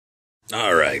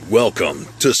Alright, welcome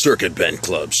to Circuit Bend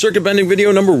Club. Circuit bending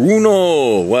video number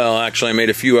uno. Well, actually I made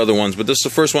a few other ones, but this is the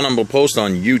first one I'm going to post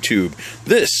on YouTube.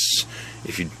 This,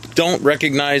 if you don't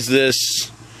recognize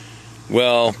this,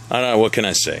 well, I don't know, what can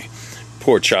I say?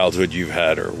 Poor childhood you've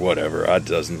had or whatever, it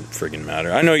doesn't friggin'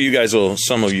 matter. I know you guys will,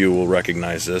 some of you will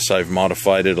recognize this. I've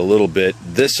modified it a little bit.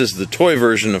 This is the toy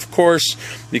version, of course,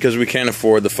 because we can't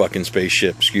afford the fucking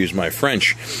spaceship, excuse my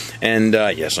French. And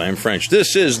yes, I am French.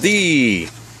 This is the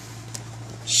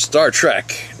Star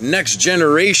Trek Next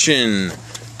Generation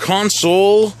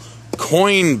console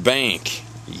coin bank.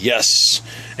 Yes.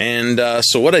 And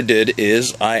so what I did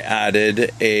is I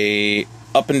added a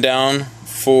up and down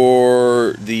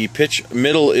for the pitch.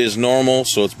 Middle is normal,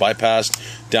 so it's bypassed.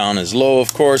 Down is low,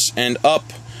 of course, and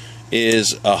up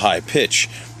is a high pitch.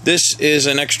 This is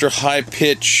an extra high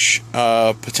pitch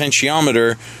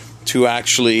potentiometer to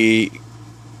actually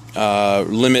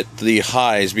limit the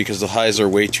highs, because the highs are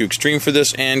way too extreme for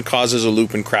this and causes a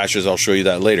loop and crashes. I'll show you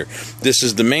that later. This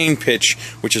is the main pitch,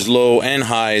 which is low and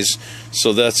highs,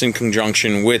 so that's in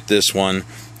conjunction with this one.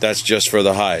 That's just for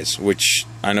the highs, which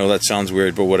I know that sounds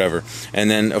weird, but whatever.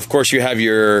 And then, of course, you have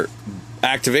your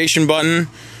activation button,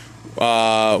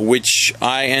 which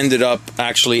I ended up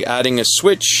actually adding a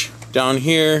switch down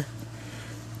here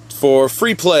for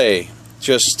free play.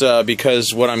 Just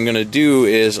because what I'm going to do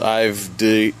is I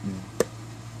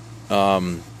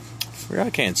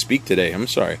can't speak today, I'm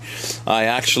sorry. I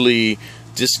actually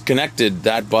disconnected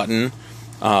that button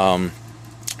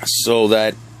so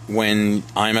that when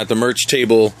I'm at the merch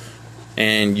table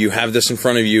and you have this in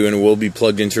front of you and it will be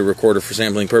plugged into a recorder for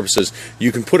sampling purposes,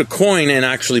 you can put a coin and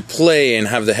actually play and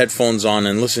have the headphones on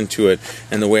and listen to it.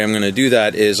 And the way I'm going to do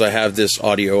that is I have this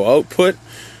audio output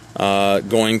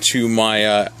going to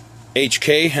my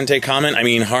HK, Hente Comment, I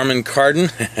mean Harman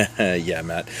Kardon, yeah,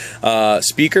 Matt,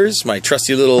 speakers, my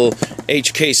trusty little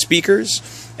HK speakers,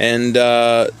 and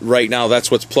right now that's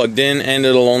what's plugged in, and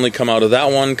it'll only come out of that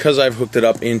one because I've hooked it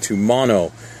up into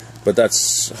mono. But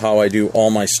that's how I do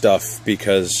all my stuff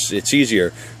because it's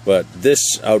easier. But this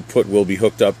output will be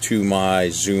hooked up to my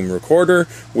Zoom recorder,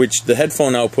 which the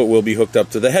headphone output will be hooked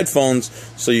up to the headphones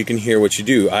so you can hear what you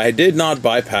do. I did not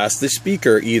bypass the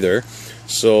speaker either,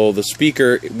 so the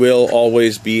speaker will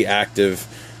always be active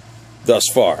thus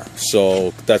far.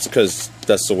 So that's because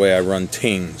that's the way I run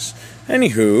things.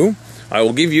 Anywho, I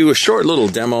will give you a short little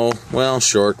demo. Well,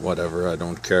 short, whatever, I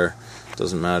don't care.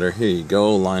 Doesn't matter. Here you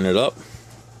go, line it up.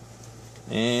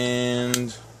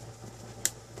 And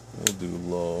we'll do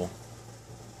low.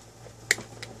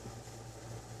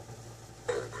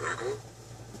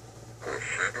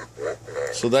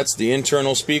 So that's the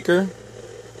internal speaker.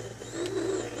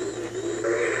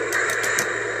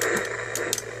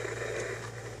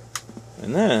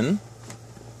 And then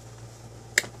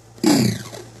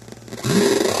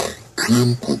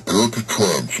prepare to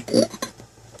transport.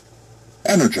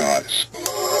 Energize.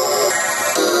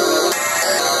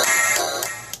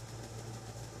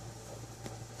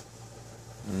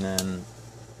 And then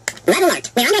Red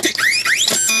alert. We're under attack.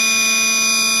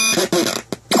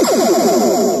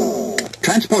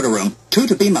 Transporter room 2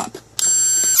 to beam up.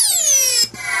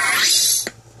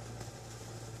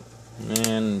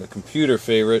 and the computer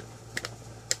favorite.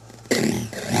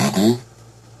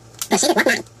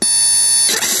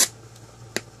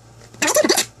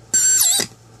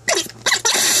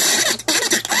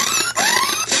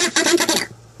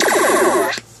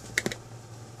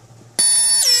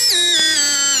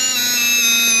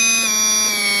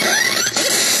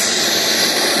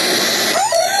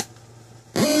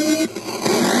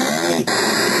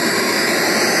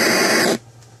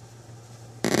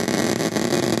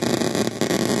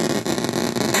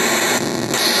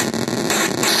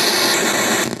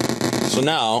 So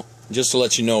now, just to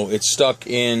let you know, it's stuck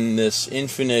in this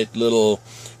infinite little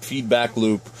feedback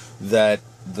loop that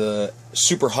the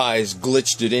super highs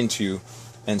glitched it into,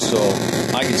 and so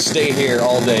I can stay here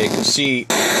all day. See,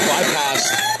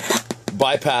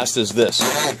 bypassed is this.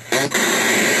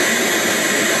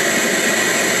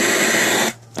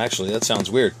 Actually, that sounds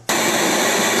weird.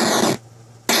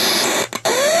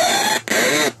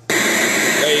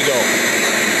 There you go.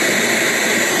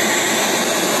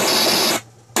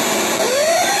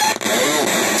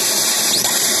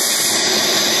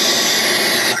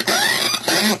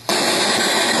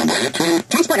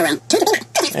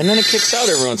 And then it kicks out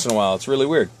every once in a while. It's really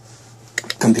weird.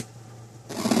 And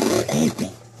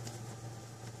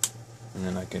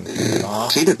then I can...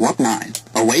 Seated warp 9.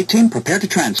 Away team, prepare to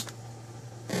transport.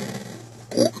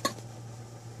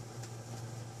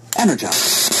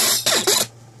 Energize.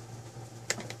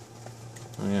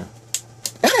 Oh, yeah.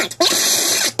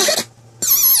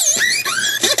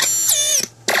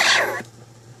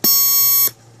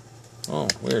 Oh,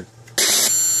 weird.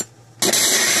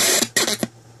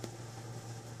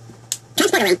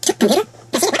 Transporter room. Computer.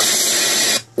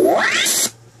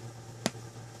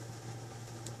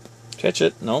 Catch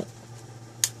it? No.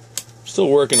 Still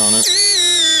working on it.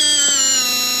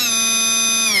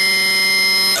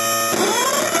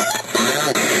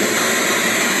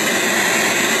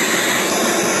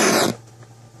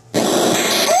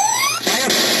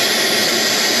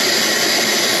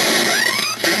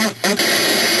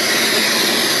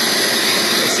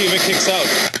 Let's see if it kicks out.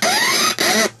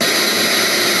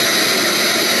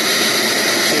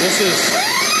 So this is a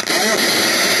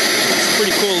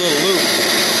pretty cool little loop.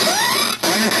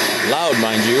 Loud,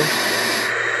 mind you.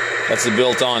 That's the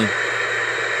built-on.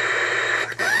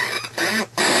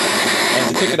 And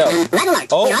to kick it out. Red alert.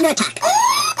 Oh. We're under attack.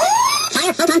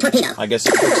 Fire photon torpedo. I guess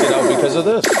it kicks it out because of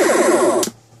this.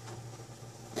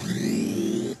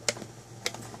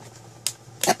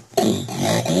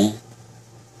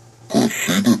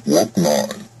 Proceeded warp 9.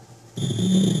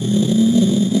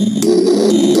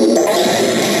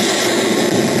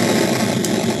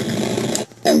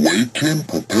 Away team,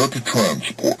 prepare to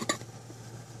transport.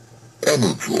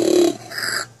 Energy.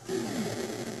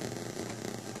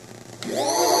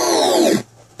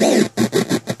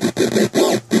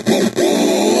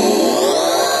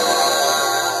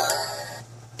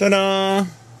 Ta-da!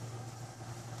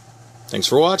 Thanks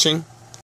for watching.